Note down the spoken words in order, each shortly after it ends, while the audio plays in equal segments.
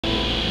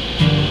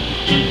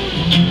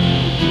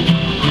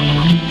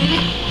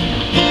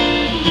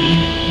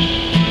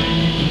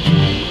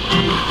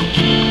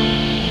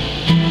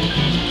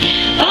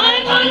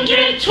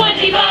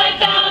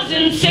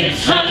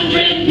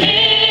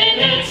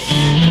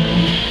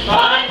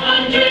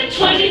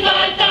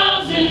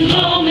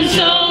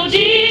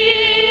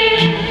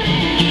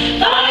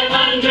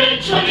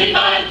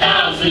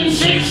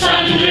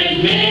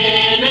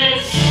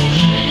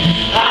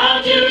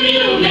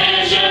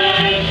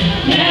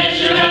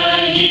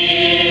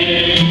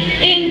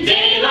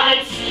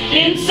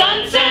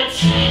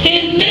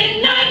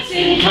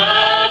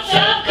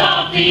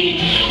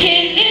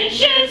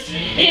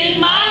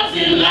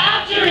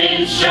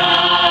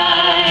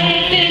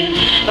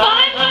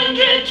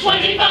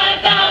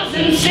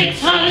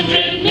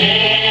25,600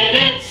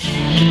 minutes.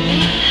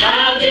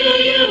 How do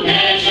you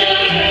measure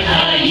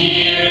a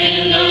year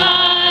in the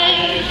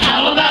life?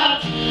 How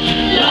about love?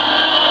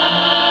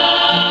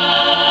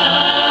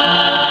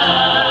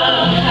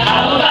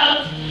 How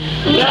about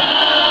love?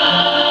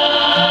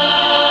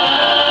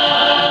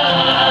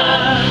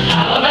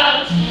 How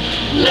about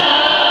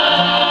love?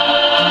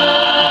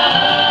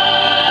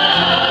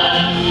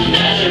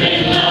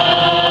 Measuring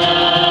love.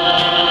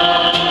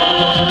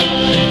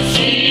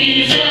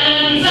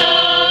 Seasons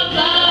of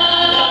love.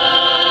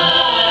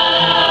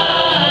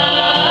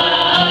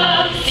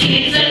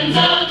 Seasons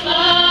of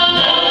love.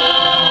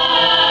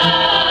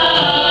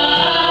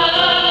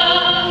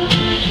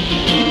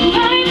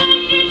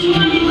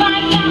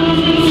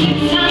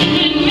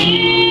 525,600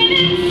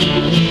 minutes.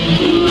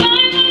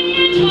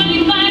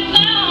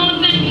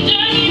 525,000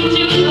 journeys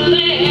to the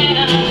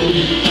land.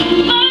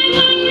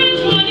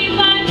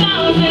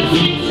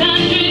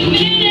 525,600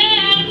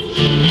 minutes.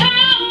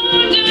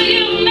 How do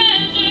you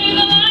measure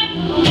the life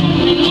of a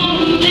woman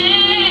or a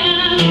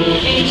man?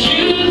 In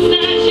truths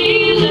that she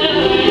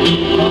learned,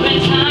 or in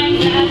times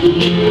that we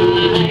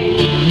cried.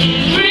 In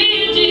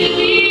bridges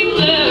we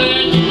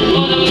burned,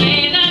 or the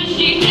way that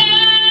she died.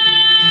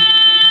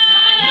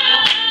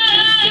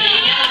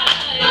 Sing out,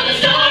 but the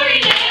story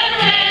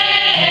never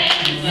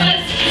ends.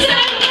 Let's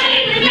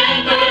celebrate,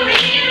 remember,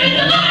 here in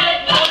the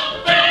life of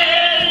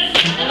friends.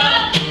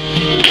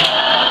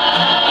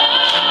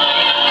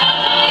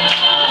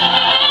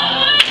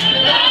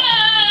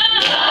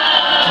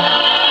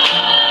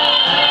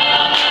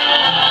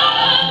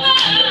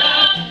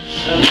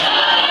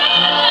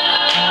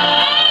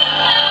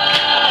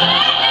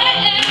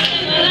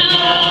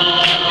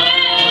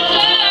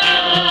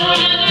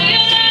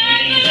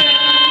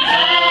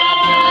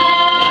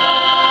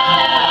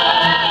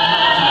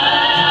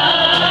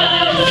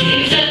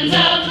 Seasons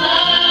of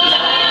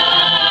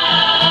love.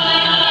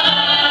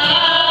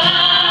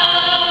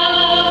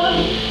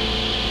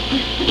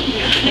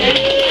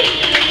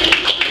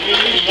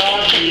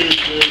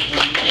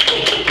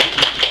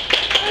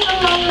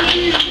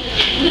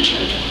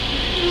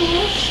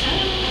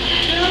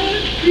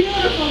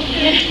 Beautiful.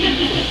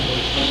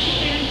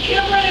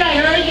 Kimberly, I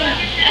heard that.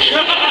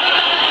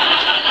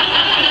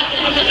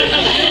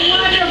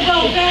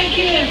 Wonderful, thank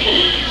you.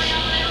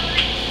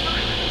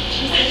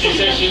 She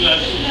said she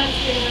loves you.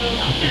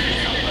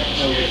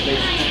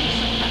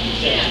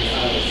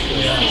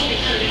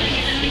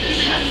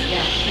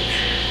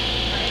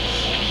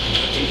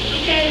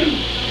 Okay.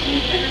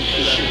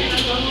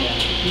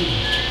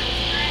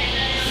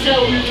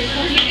 So,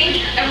 do you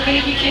think everybody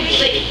we can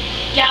like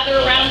gather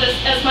around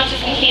as much as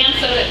we can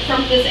so that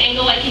from this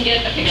angle I can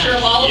get a picture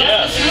of all of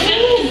us with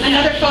Susan?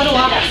 Another photo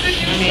op.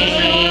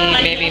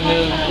 Maybe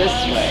move this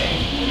way.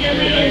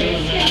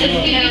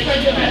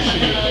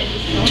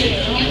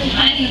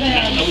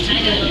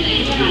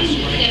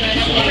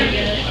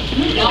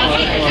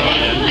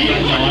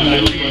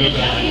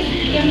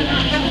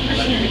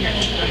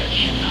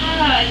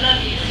 I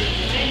love you,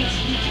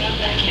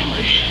 Susan.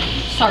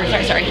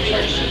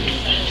 Sorry.